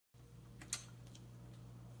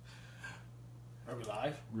Are we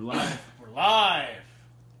live? We're live. We're live.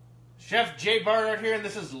 Chef Jay Barnard here, and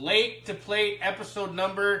this is Late to Plate, episode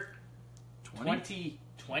number 20.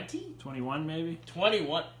 20? 21 maybe?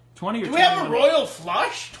 21. 20 or Do 21. we have a royal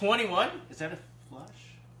flush? 21? Is that a flush?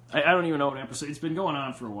 I don't even know what episode. It's been going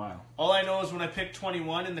on for a while. All I know is when I pick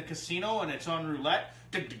 21 in the casino and it's on roulette.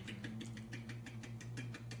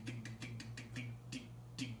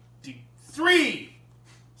 3!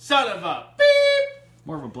 Son of a beep!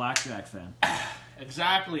 More of a blackjack fan.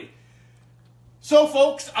 Exactly. So,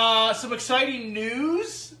 folks, some exciting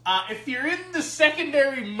news. If you're in the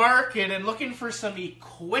secondary market and looking for some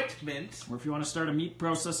equipment, Or if you want to start a meat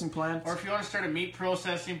processing plant. or if you want to start a meat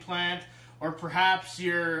processing plant, or perhaps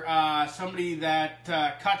you're somebody that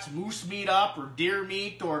cuts moose meat up or deer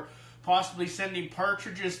meat, or possibly sending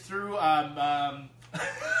partridges through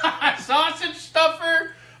sausage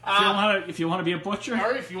stuffer. If you want to be a butcher.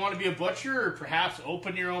 Or if you want to be a butcher, or perhaps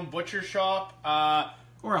open your own butcher shop.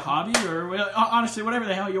 Or a hobby, or honestly, whatever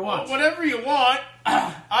the hell you want. Whatever you want.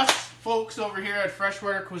 Us folks over here at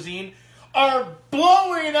Freshwater Cuisine are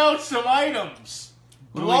blowing out some items.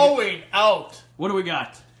 Blowing out. What do we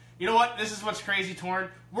got? You know what? This is what's crazy, Torn.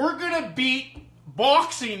 We're going to beat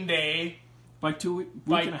Boxing Day By 2 weeks?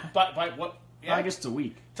 by what? Yeah. I guess it's a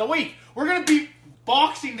week. It's a week. We're going to beat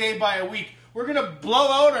Boxing Day by a week. We're going to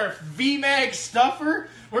blow out our VMAG stuffer.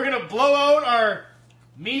 We're going to blow out our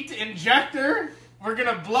meat injector. We're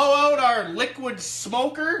going to blow out our liquid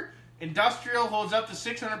smoker. Industrial holds up to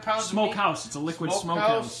 600 pounds of meat. Smokehouse. It's a liquid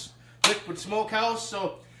smokehouse. Liquid smokehouse.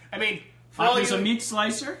 So, I mean, for There's a meat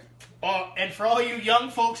slicer. and for all you young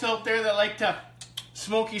folks out there that like to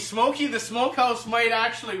smoky, the smokehouse might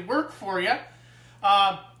actually work for you.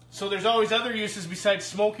 So there's always other uses besides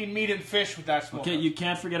smoking meat and fish with that smokehouse. Okay, you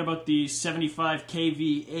can't forget about the 75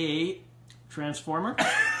 kVA transformer.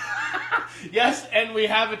 Yes, and we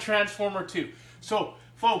have a transformer too. So,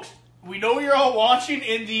 folks, we know you're all watching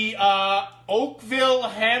in the Oakville,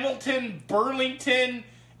 Hamilton, Burlington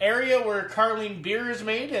area where Carling beer is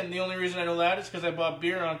made, and the only reason I know that is because I bought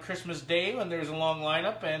beer on Christmas Day when there was a long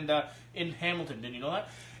lineup, and in Hamilton. Didn't you know that?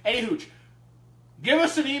 Anywho, give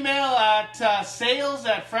us an email at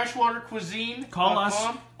sales@freshwatercuisine.com. Call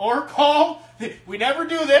us. Or call. We never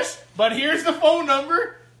do this, but here's the phone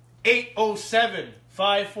number.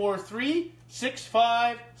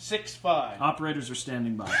 807-543-6565. Operators are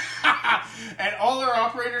standing by. And all our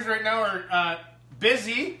operators right now are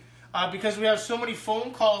busy because we have so many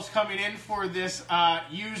phone calls coming in for this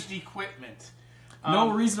used equipment.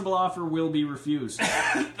 No reasonable offer will be refused.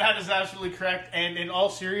 That is absolutely correct. And in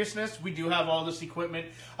all seriousness, we do have all this equipment.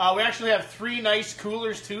 We actually have 3 nice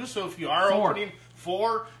coolers too. So if you are 4. opening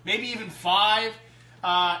 4, maybe even 5,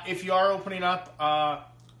 if you are opening up,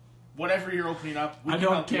 whatever you're opening up, we can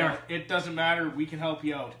help you out. It doesn't matter. We can help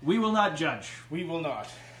you out. We will not judge. We will not.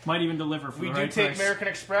 Might even deliver for the right price. We do take American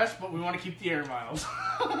Express, but we want to keep the air miles.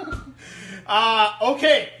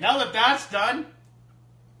 Okay, now that that's done,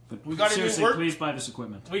 But we got seriously, a new work. please buy this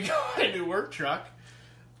equipment. We got a new work truck.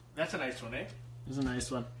 That's a nice one, eh? This is a nice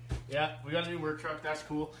one. Yeah, we got a new work truck. That's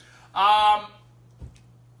cool.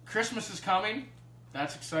 Christmas is coming.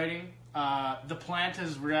 That's exciting. The plant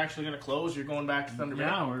we're actually going to close. You're going back to Thunder Bay.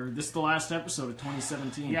 Yeah, this is the last episode of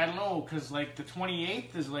 2017. Yeah, I don't know, because like the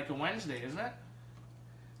 28th is like a Wednesday, isn't it?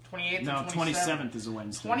 28th No, and 27th. 27th is a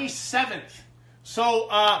Wednesday. 27th. So,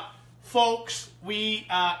 folks, me,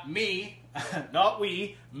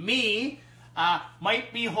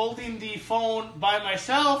 might be holding the phone by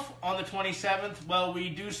myself on the 27th while we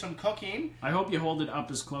do some cooking. I hope you hold it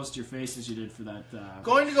up as close to your face as you did for that.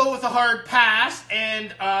 Going to go with a hard pass,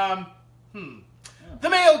 and, the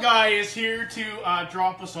mail guy is here to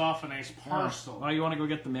drop us off a nice parcel. Oh, you want to go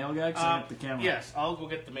get the mail guy? 'Cause I got the camera. Yes, I'll go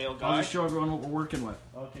get the mail guy. I'll just show everyone what we're working with.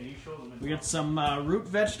 Okay, you show them. We got some root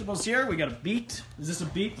vegetables here. We got a beet. Is this a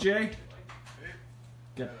beet, Jay?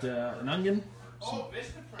 Got an onion. Oh,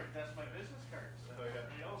 Vistaprint. That's my business card. So I got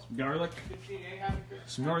Some garlic.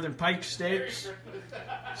 Some Northern Pike Steaks.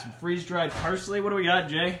 Some freeze-dried parsley. What do we got,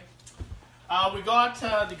 Jay? We got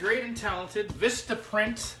the great and talented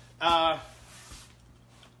Vistaprint. I'm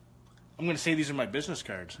going to say these are my business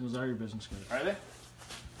cards. Those are your business cards. Are they?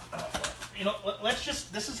 You know, let's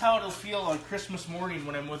just... This is how it'll feel on Christmas morning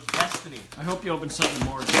when I'm with Destiny. I hope you open something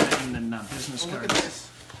more exciting than business Look cards. at this.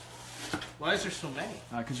 Why is there so many?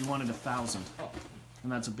 Because you wanted 1,000. Oh.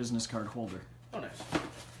 And that's a business card holder. Oh, nice.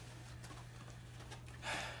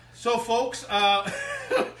 So, folks,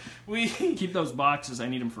 we... Keep those boxes. I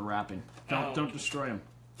need them for wrapping. Don't destroy them.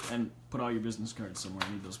 And put all your business cards somewhere.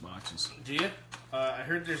 I need those boxes. Do you? I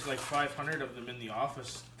heard there's like 500 of them in the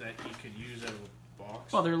office that you could use out of a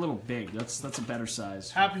box. Well, they're a little big. That's a better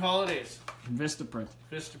size. Happy holidays. Vistaprint.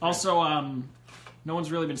 Vistaprint. Also, no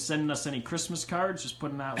one's really been sending us any Christmas cards. Just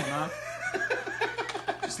putting that one up.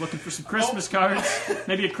 Just looking for some Christmas cards.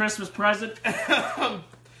 Maybe a Christmas present.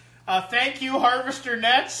 Thank you, Harvester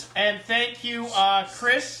Nets, and thank you,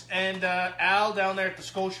 Chris and Al down there at the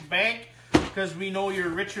Scotia Bank, because we know you're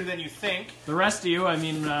richer than you think. The rest of you, I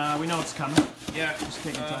mean, we know it's coming. Yeah. Just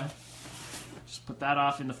taking time. Just put that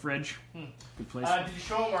off in the fridge. Good place. Did you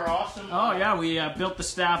show them our awesome... Oh, yeah, we built the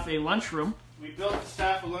staff a lunchroom. We built the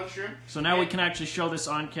staff a lunchroom. So now we can actually show this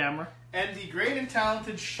on camera. And the great and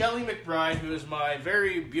talented Shelley McBride, who is my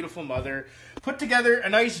very beautiful mother, put together a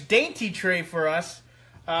nice dainty tray for us.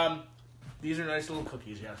 These are nice little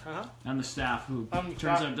cookies, yeah. Uh-huh. And the staff, who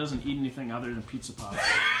turns out doesn't eat anything other than pizza pops.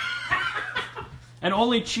 And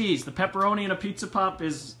only cheese. The pepperoni in a pizza pop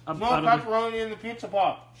is... No pepperoni in the pizza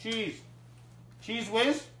pop. Cheese. Cheese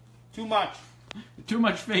whiz? Too much. Too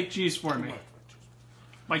much fake cheese for me.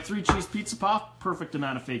 My 3-cheese pizza pop, perfect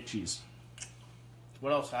amount of fake cheese.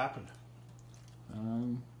 What else happened?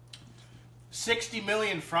 60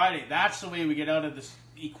 million Friday. That's the way we get out of this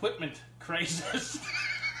equipment crisis.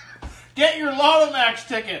 Get your Lotto Max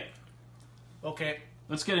ticket. Okay.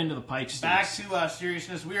 Let's get into the Pike Steaks. Back to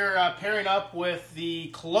seriousness. We are pairing up with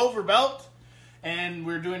the Cloverbelt, and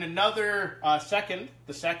we're doing another the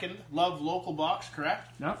second Love Local box,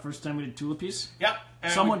 correct? Yeah, first time we did tulipies. Yep.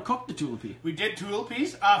 Someone cooked the tulipy. We did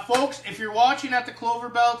tulipies. Folks, if you're watching at the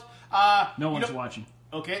Cloverbelt... no one's watching.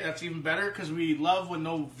 Okay, that's even better, because we love when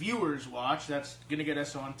no viewers watch. That's going to get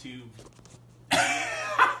us on to...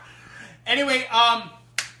 Anyway,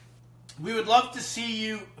 we would love to see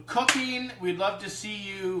you cooking. We'd love to see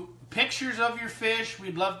you pictures of your fish.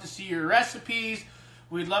 We'd love to see your recipes.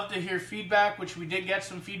 We'd love to hear feedback, which we did get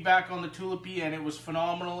some feedback on the tulipy, and it was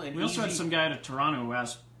phenomenal and We also had some guy out of Toronto who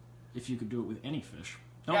asked if you could do it with any fish.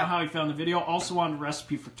 Don't know how he found the video. Also wanted a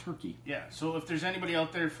recipe for turkey. Yeah, so if there's anybody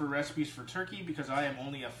out there for recipes for turkey, because I am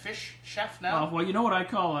only a fish chef now. Well, you know what I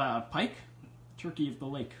call pike? Turkey of the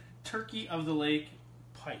lake. Turkey of the lake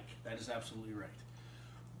pike. That is absolutely right.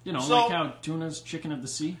 You know, like how tuna's chicken of the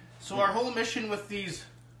sea. So our whole mission with these...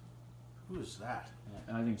 Who is that?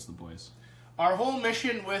 I think it's the boys. Our whole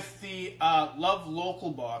mission with the Love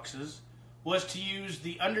Local boxes was to use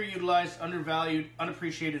the underutilized, undervalued,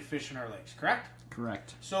 unappreciated fish in our lakes, correct?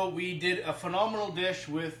 Correct. So we did a phenomenal dish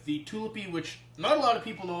with the tulipy, which not a lot of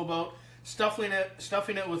people know about, stuffing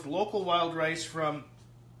it with local wild rice from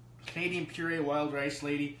Canadian Puree Wild Rice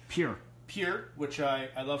Lady. Pure, which I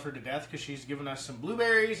love her to death, because she's given us some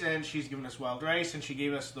blueberries, and she's given us wild rice, and she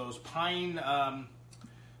gave us those pine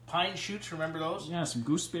shoots, remember those? Yeah, some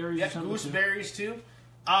gooseberries or something. Yeah, gooseberries too.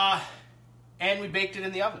 And we baked it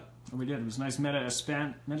in the oven. Oh, we did. It was nice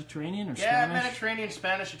Mediterranean or Spanish? Yeah, Mediterranean,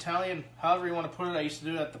 Spanish, Italian, however you want to put it. I used to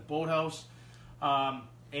do it at the boathouse,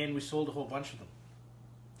 and we sold a whole bunch of them.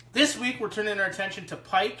 This week, we're turning our attention to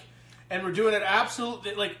pike, and we're doing it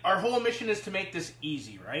absolutely, like, our whole mission is to make this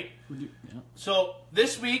easy, right? Yeah. So,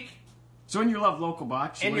 this week... So, in your Love Local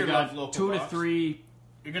box, in your Love Local 2 box, to 3...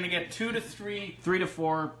 You're going to get 2 to 3... 3 to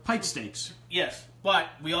 4 pike steaks. Yes, but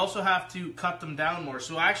we also have to cut them down more.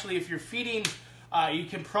 So, actually, if you're feeding... you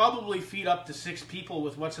can probably feed up to 6 people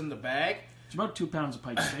with what's in the bag. It's about 2 pounds of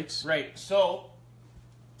pike steaks. Right, so...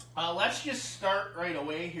 let's just start right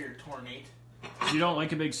away here, Tornate. You don't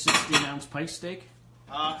like a big 16-ounce pike steak?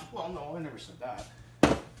 Well, no, I never said that.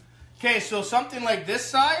 Okay, so something like this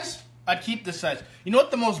size, I'd keep this size. You know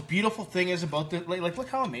what the most beautiful thing is about this? Like, look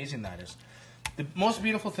how amazing that is. The most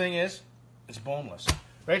beautiful thing is, it's boneless.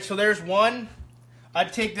 Right, so there's one.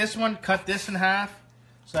 I'd take this one, cut this in half.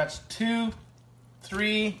 So that's 2,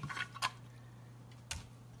 3.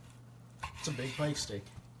 It's a big pike steak.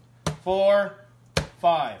 4,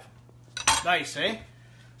 5. Nice, eh?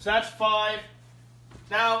 So that's 5.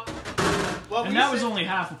 Now, and that was only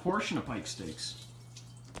half a portion of pike steaks.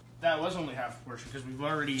 That was only half a portion, because we've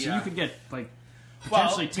already... So you could get, like,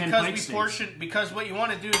 potentially 10 pike steaks. Because what you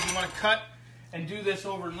want to do is you want to cut and do this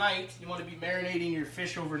overnight. You want to be marinating your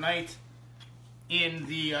fish overnight in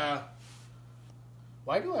the...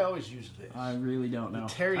 Why do I always use this? I really don't know.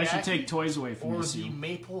 Teriyaki, I should take toys away from this. Or the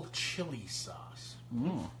maple chili sauce.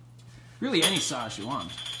 Really, any sauce you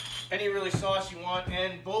want. Any really sauce you want.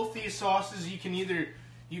 And both these sauces you can either...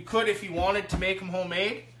 You could, if you wanted to make them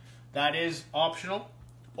homemade, that is optional.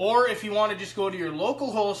 Or if you want to just go to your local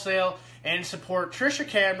wholesale and support Trisha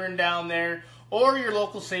Cameron down there, or your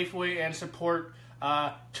local Safeway and support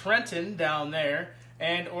Trenton down there,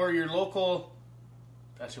 and or your local...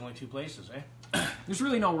 That's the only 2 places, eh? There's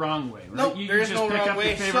really no wrong way, right? Nope, You there just is no pick wrong up way.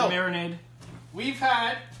 your favorite marinade. We've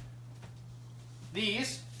had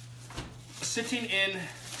these sitting in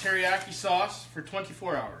teriyaki sauce for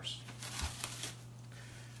 24 hours.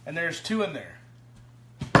 And there's 2 in there.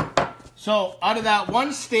 So out of that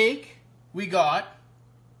 1 steak, we got...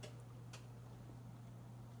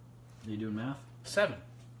 Are you doing math? 7.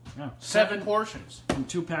 Yeah. 7 portions. And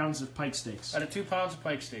 2 pounds of pike steaks. Out of 2 pounds of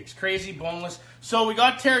pike steaks. Crazy, boneless. So we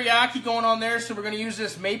got teriyaki going on there, so we're going to use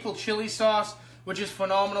this maple chili sauce, which is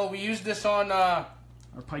phenomenal. We used this on... our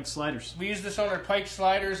pike sliders. We used this on our pike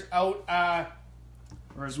sliders out...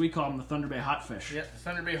 or as we call them, the Thunder Bay Hot Fish. Yeah, the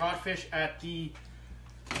Thunder Bay Hot Fish at the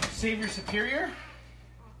Savior Superior.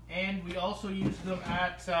 And we also used them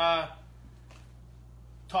at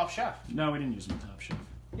Top Chef. No, we didn't use them at Top Chef.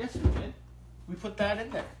 Yes, we did. We put that in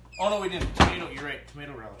there. Oh, no, we didn't. Tomato, you're right.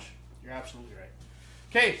 Tomato relish. You're absolutely right.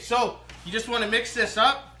 Okay, so you just want to mix this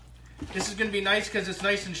up. This is going to be nice because it's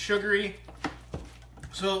nice and sugary.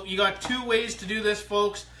 So you got 2 ways to do this,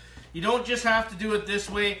 folks. You don't just have to do it this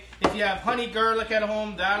way. If you have honey garlic at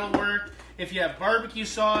home, that'll work. If you have barbecue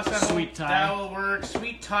sauce at home, that will work.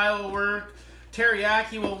 Sweet Thai will work.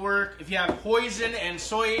 Teriyaki will work. If you have hoisin and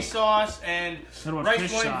soy sauce and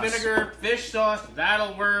rice wine vinegar, fish sauce,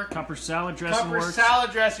 that'll work. Cupper salad dressing works. works.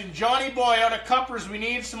 Salad dressing. Johnny boy out of Cuppers, we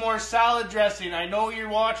need some more salad dressing. I know you're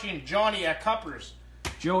watching. Johnny at Cuppers.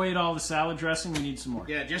 Joe ate all the salad dressing. We need some more.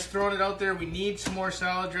 Yeah, just throwing it out there. We need some more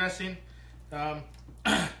salad dressing.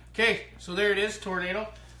 Okay, so there it is, Tornado.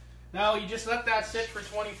 Now you just let that sit for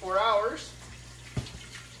 24 hours.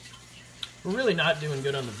 We're really not doing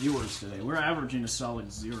good on the viewers today. We're averaging a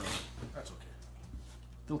solid 0. That's okay.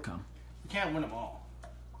 They'll come. We can't win them all,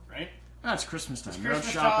 right? Ah, it's Christmas time. It's They're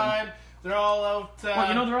Christmas out shopping. time. They're all out. Well,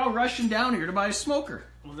 you know, they're all rushing down here to buy a smoker.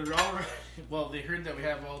 Well, they're all. Well, they heard that we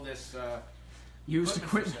have all this used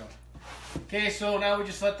equipment. Okay, so now we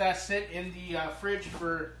just let that sit in the fridge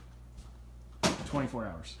for 24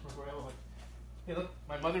 hours. Hey, look,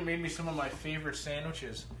 my mother made me some of my favorite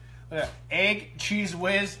sandwiches. Look at that. Egg, cheese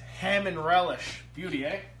whiz, ham, and relish. Beauty,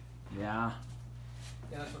 eh? Yeah.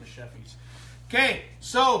 Yeah, that's what a chef eats. Okay,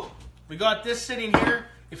 so we got this sitting here.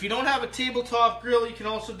 If you don't have a tabletop grill, you can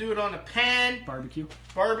also do it on a pan. Barbecue.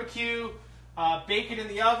 Bake it in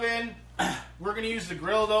the oven. We're going to use the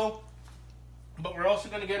grill, though. But we're also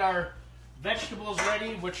going to get our vegetables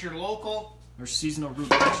ready, which are local. Our seasonal root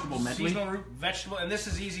vegetable medley. Seasonal root vegetable, and this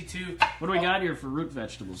is easy too. What do we got here for root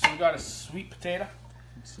vegetables? We got a sweet potato.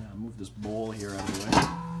 Let's move this bowl here out of the way.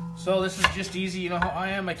 So this is just easy. You know how I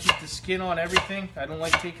am. I keep the skin on everything. I don't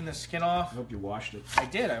like taking the skin off. I hope you washed it. I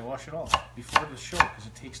did. I wash it all before the show because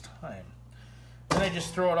it takes time. Then I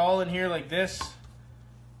just throw it all in here like this.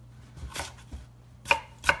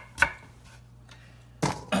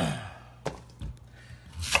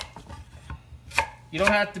 You don't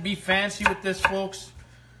have to be fancy with this, folks.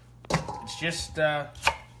 It's just bada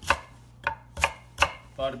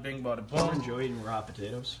bing, bada boom. I enjoy eating raw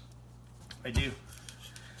potatoes. I do.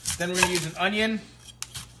 Then we're going to use an onion.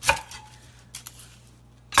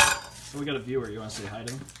 So we got a viewer. You want to say hi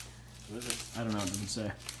to him? What is it? I don't know. It doesn't say.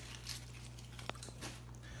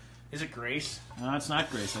 Is it Grace? No, it's not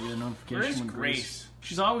Grace. I get a notification Where is when Grace?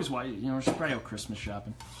 She's always white. You know, she's probably out Christmas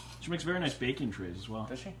shopping. She makes very nice baking trays as well.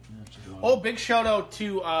 Does she? Yeah, oh, big shout out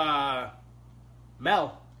to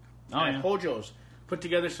Mel at Hojo's. Put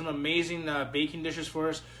together some amazing baking dishes for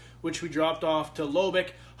us, which we dropped off to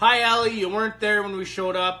Lobik. Hi, Allie. You weren't there when we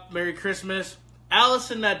showed up. Merry Christmas.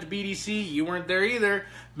 Allison at the BDC. You weren't there either.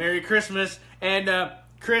 Merry Christmas. And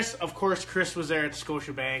Chris, of course, Chris was there at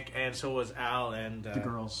Scotiabank, and so was Al and the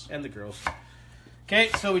girls. And the girls.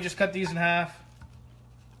 Okay, so we just cut these in half.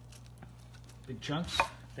 Big chunks.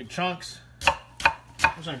 Big chunks.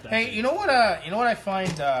 Hey, big. You know what I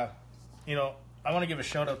find, I want to give a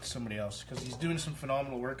shout out to somebody else because he's doing some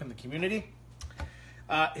phenomenal work in the community.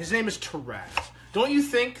 His name is Taraz. Don't you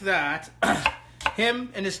think that him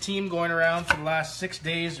and his team going around for the last 6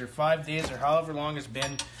 days or 5 days or however long it's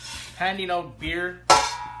been, handing out beer?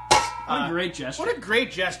 What a great gesture. What a great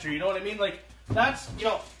gesture, you know what I mean? Like, that's,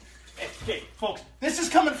 okay, folks, this is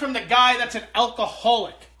coming from the guy that's an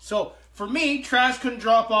alcoholic. So, for me, Traz couldn't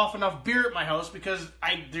drop off enough beer at my house because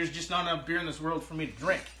there's just not enough beer in this world for me to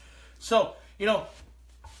drink. So,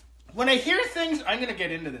 when I hear things, I'm going to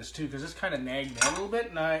get into this too because this kind of nagged me a little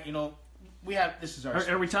bit. And this is our...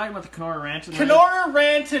 Are we talking about the Kenora Rant and Rave? Kenora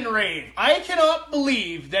Rant and Rave. I cannot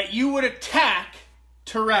believe that you would attack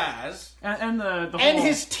Taraz and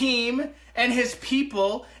his team and his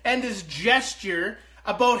people and his gesture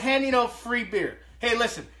about handing out free beer. Hey,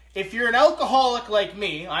 listen. If you're an alcoholic like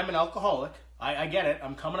me, I'm an alcoholic. I get it.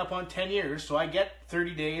 I'm coming up on 10 years, so I get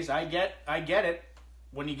 30 days. I get it.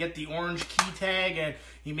 When you get the orange key tag and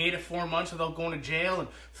you made it 4 months without going to jail and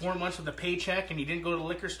 4 months with a paycheck and you didn't go to the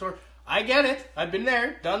liquor store, I get it. I've been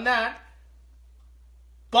there, done that.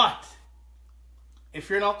 But if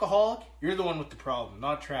you're an alcoholic, you're the one with the problem,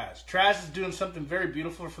 not Traz. Traz is doing something very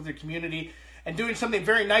beautiful for their community and doing something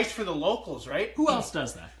very nice for the locals, right? Who else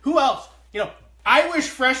does that? Who else? You know, I wish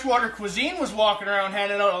Freshwater Cuisine was walking around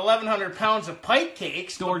handing out 1,100 pounds of pike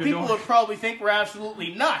cakes. Door to people door. would probably think we're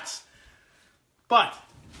absolutely nuts. But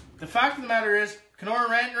the fact of the matter is, Kenora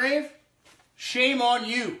Rant and Rave, shame on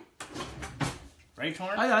you. Right,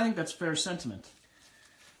 Torrin? I think that's fair sentiment.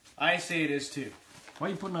 I say it is too. Why are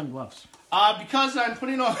you putting on gloves? Because I'm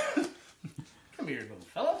putting on... Come here, little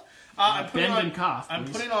fella. I'm Bend and cough, I'm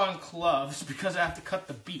please. putting on gloves because I have to cut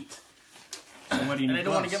the beet. So what do you need And I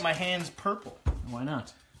don't want to gloves? get my hands purple. Why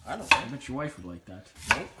not? I don't know. I bet your wife would like that.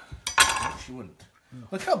 Nope. No, she wouldn't.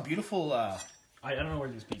 Look how beautiful... I don't know where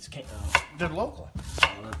these beets came they're local. Oh,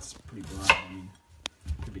 that's pretty broad. I mean,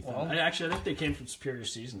 could be Well, I think they came from Superior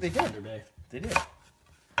Seasons. They did. Thunder Bay. They did.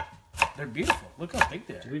 They're beautiful. Look how big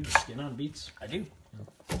they Do are. you leave the skin on beets? I do.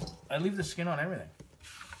 I leave the skin on everything.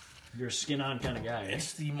 You're a skin on kind of guy, eh?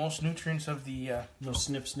 It's the most nutrients of the... No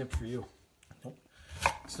snip for you. Nope.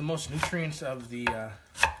 It's the most nutrients of the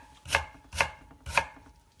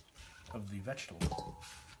vegetable.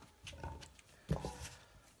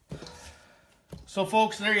 So,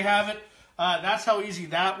 folks, there you have it. That's how easy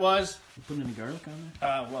that was. You putting any garlic on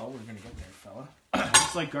Well, we're going to get there, fella. there?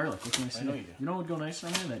 It's like garlic. What can I say? know you do. You know what would go nice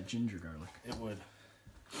on there? That ginger garlic. It would.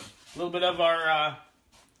 A little bit of our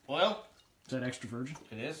oil. Is that extra virgin?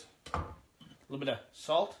 It is. A little bit of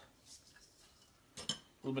salt. A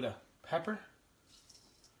little bit of pepper.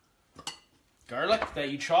 Garlic that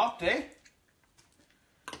you chopped, eh?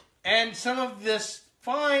 And some of this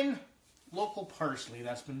fine local parsley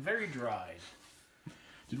that's been very dried.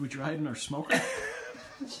 Did we dry it in our smoker?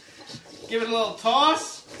 Give it a little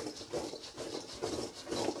toss.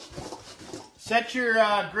 Set your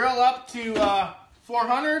grill up to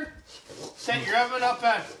 400. Set your oven up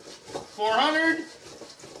at 400.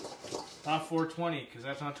 Not 420, because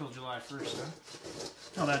that's not till July 1st,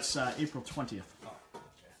 huh? No, that's April 20th. Oh,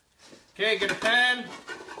 okay, get a pan.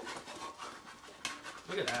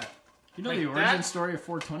 Look at that. You know Like the origin that? story of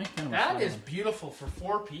 420? Kind of That is beautiful for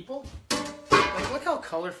 4 people. Like, look how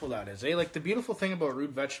colorful that is, eh? Like, the beautiful thing about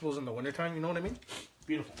root vegetables in the wintertime, you know what I mean?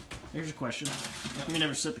 Beautiful. Here's a question. How come you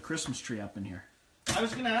never set the Christmas tree up in here? I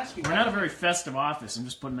was going to ask you. We're not a very festive office. I'm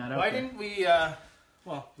just putting that out Why there. didn't we,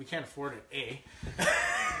 well, we can't afford it, A.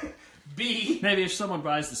 B, Maybe if someone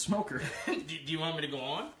buys the smoker. do you want me to go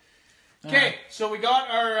on? Okay, so we got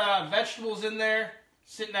our vegetables in there,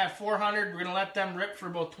 sitting at 400. We're going to let them rip for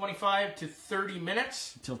about 25 to 30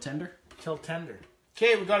 minutes. Until tender? Till tender.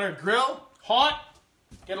 Okay, we got our grill hot.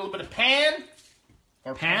 Get a little bit of pan.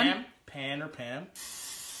 Or Pan? Pan or pan.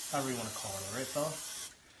 However you want to call it, alright, fella?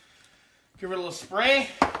 Give it a little spray.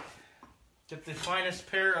 Get the finest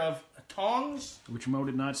pair of tongs. Which Mo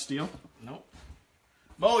did not steal. Nope.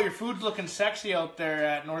 Mo, your food's looking sexy out there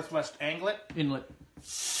at Northwest Anglet. Inlet.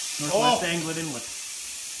 Northwest Anglet Inlet.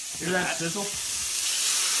 Hear that sizzle?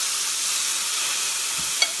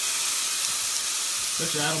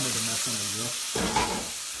 Bet you that'll make a mess on the grill.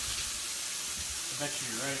 I bet you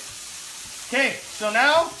you're right. Okay, so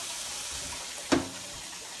now...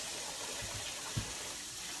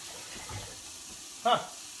 Huh.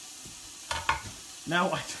 Now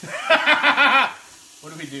what?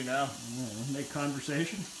 What do we do now? Make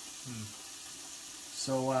conversation.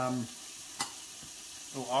 So, A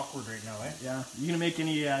little awkward right now, eh? yeah. You gonna make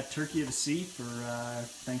any turkey of the sea for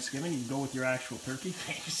Thanksgiving? You can go with your actual turkey.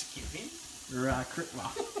 Thanksgiving? Or, well,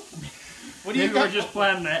 What do you maybe we're guys... just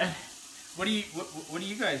planning that. What do you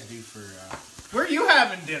guys do for... Where are you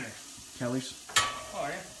having dinner? Kelly's. Oh, are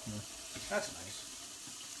you? Yeah. That's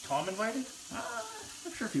nice. Tom invited?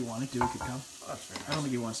 I'm sure if he wanted to, he could come. Oh, that's very nice. I don't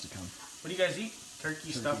think he wants to come. What do you guys eat?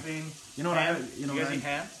 Turkey, stuffing, You know what ham? you know you guys what eat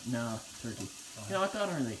ham? No, turkey. You know, I thought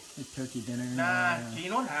early. Like turkey dinner. Nah, you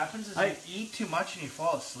know what happens is I- you eat too much and you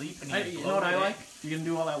fall asleep and you You know what I like? If you're gonna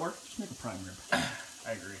do all that work, just make a prime rib.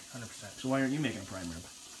 I agree, 100%. So why aren't you making a prime rib?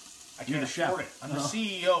 I You're can't the chef. afford it. I'm the Oh.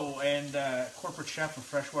 CEO and corporate chef of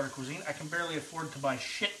Freshwater Cuisine. I can barely afford to buy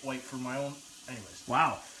shit white for my own. Anyways.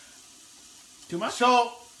 Wow. Too much?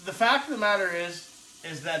 So, the fact of the matter is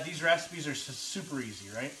that these recipes are super easy,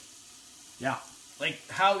 right? Yeah. Like,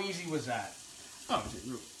 how easy was that? Oh,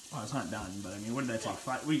 well, it's not done, but I mean, what did that take?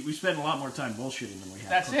 We spent a lot more time bullshitting than we have.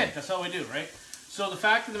 That's cooking. it. That's all we do, right? So, the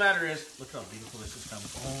fact of the matter is, look how beautiful this is coming.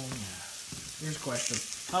 Oh, yeah. Here's a question: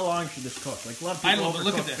 how long should this cook? Like a lot of I people know, but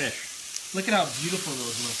look at overcook this. fish. Look at how beautiful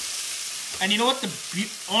those look. And you know what So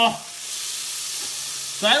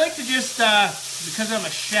I like to just, because I'm a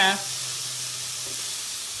chef,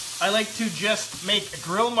 I like to just make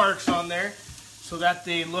grill marks on there so that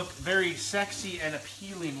they look very sexy and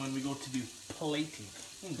appealing when we go to do plating.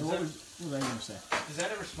 What was I going to say? Does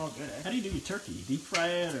that ever smell good, eh? How do you do your turkey? You deep fry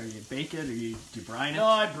it, or you bake it, or do you brine it? No,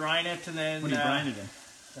 I brine it and then... What do you brine it in?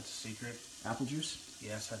 That's a secret. Apple juice?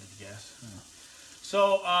 Yes, I did guess. Oh.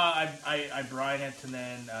 So I brine it and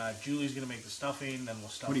then Julie's going to make the stuffing, then we'll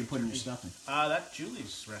stuff What do you put in your stuffing? That's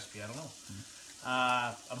Julie's recipe, I don't know.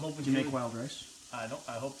 I'm hoping Do you make wild rice? I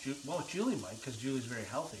hope Julie might, because Julie's very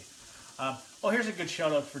healthy. Here's a good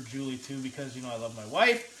shout out for Julie too, because I love my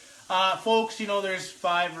wife. Folks, there's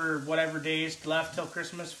 5 or whatever days left till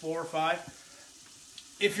Christmas, 4 or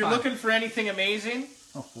 5. If you're looking for anything amazing,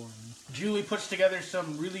 4. Julie puts together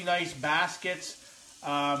some really nice baskets.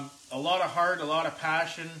 A lot of heart, a lot of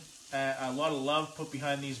passion, a lot of love put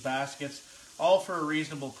behind these baskets, all for a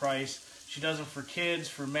reasonable price. She does them for kids,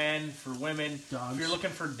 for men, for women. Dogs. If you're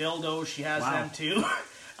looking for dildos, she has them too.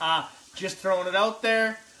 Just throwing it out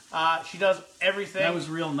there. She does everything. That was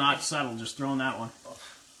real not subtle, just throwing that one.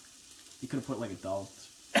 You could have put like adult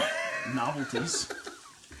novelties.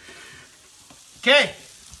 Okay.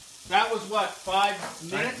 That was what,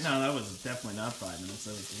 5 minutes? No, that was definitely not 5 minutes.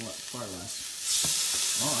 That was what, far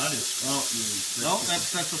less. Oh, that is. Oh, no,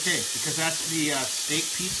 that's okay, because that's the steak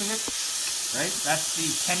piece of it, right? That's the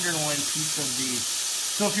tenderloin piece of the.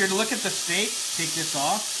 So if you're to look at the steak, take this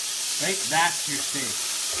off, right? That's your steak.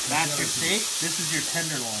 That's your steak. This is your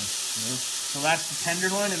tenderloin. Yeah. So that's the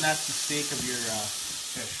tenderloin, and that's the steak of your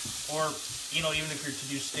fish. Or even if you're to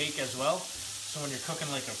do steak as well. So when you're cooking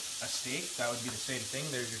like a steak, that would be the same thing.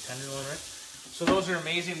 There's your tenderloin, right? So those are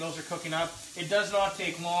amazing. Those are cooking up. It does not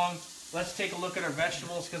take long. Let's take a look at our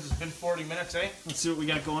vegetables because it's been 40 minutes, eh? Let's see what we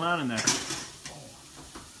got going on in there.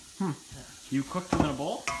 You cooked them in a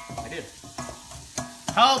bowl? I did.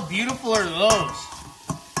 How beautiful are those?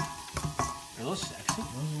 Are those sexy?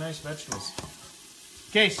 Those are nice vegetables.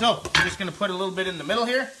 Okay, so we're just going to put a little bit in the middle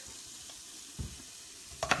here.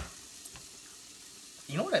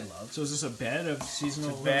 You know what I love? So is this a bed of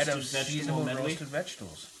seasonal roasted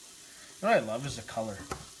vegetables? You know what I love is the color.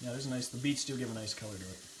 Yeah, there's nice. The beets do give a nice color to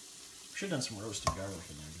it. Should have done some roasted garlic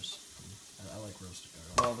in there. I like roasted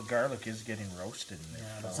garlic. Well, the garlic is getting roasted in there.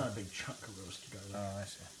 Yeah, that's not a big chunk of roasted garlic. Oh, I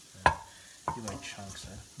see. Yeah. You like chunks,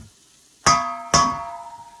 eh?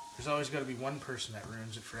 There's always got to be one person that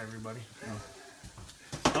ruins it for everybody. Oh.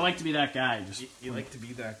 I like to be that guy. You like to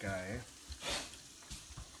be that guy, eh?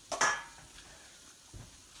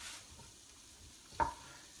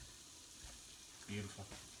 Beautiful.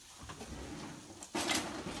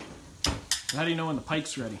 How do you know when the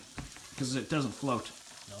pike's ready? Because it doesn't float.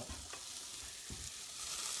 No.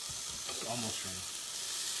 It's almost ready.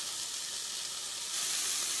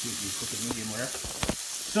 You cook it medium rare.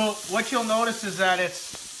 So what you'll notice is that it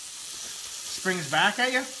springs back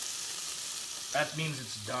at you. That means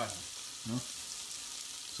it's done. No?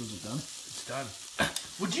 So is it done? It's done.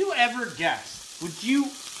 Would you ever guess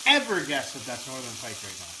that that's Northern Pike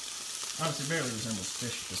right now? Honestly, barely resembles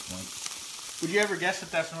fish at this point. Would you ever guess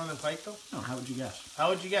that that's Northern Pike, though? No, how would you guess? How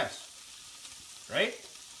would you guess? Right?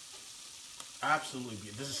 Absolutely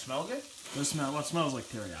beautiful. Does it smell good? What smells like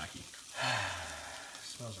teriyaki? It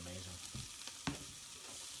smells amazing.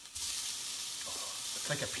 Oh, it's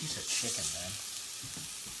like a piece of chicken, man.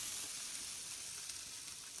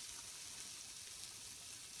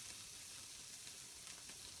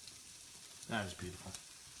 That is beautiful.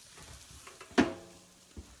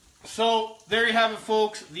 So there you have it,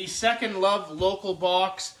 folks. The Second Love local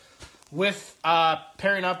box with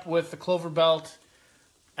pairing up with the Cloverbelt.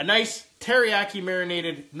 A nice teriyaki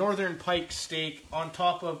marinated Northern Pike steak on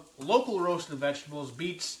top of local roasted vegetables,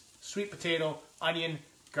 beets, sweet potato, onion,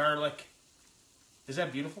 garlic. Is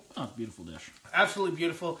that beautiful? Oh, it's a beautiful dish. Absolutely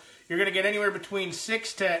beautiful. You're going to get anywhere between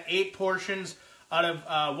 6 to 8 portions out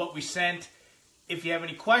of what we sent. If you have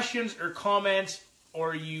any questions or comments,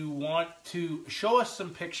 or you want to show us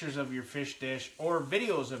some pictures of your fish dish or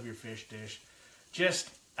videos of your fish dish, just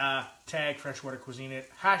tag Freshwater Cuisine it,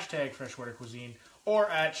 hashtag Freshwater Cuisine, or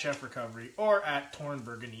at Chef Recovery, or at Torn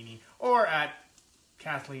Berganini, or at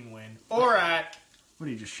Kathleen Wynn, or at... What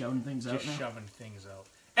are you, just shoving things out now? Just shoving things out.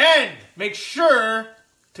 And make sure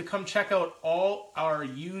to come check out all our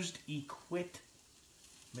used equipment.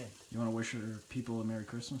 You want to wish people a Merry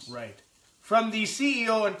Christmas? Right. From the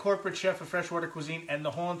CEO and corporate chef of Freshwater Cuisine and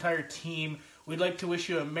the whole entire team, we'd like to wish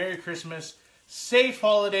you a Merry Christmas, safe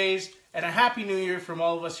holidays, and a Happy New Year from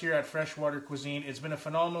all of us here at Freshwater Cuisine. It's been a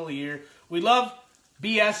phenomenal year. We love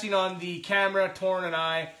BSing on the camera, Torn and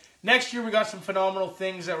I. Next year we got some phenomenal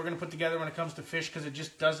things that we're going to put together when it comes to fish, because it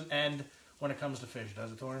just doesn't end when it comes to fish,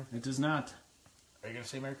 does it, Torn? It does not. Are you going to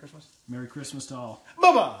say Merry Christmas? Merry Christmas to all.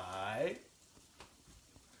 Bye-bye.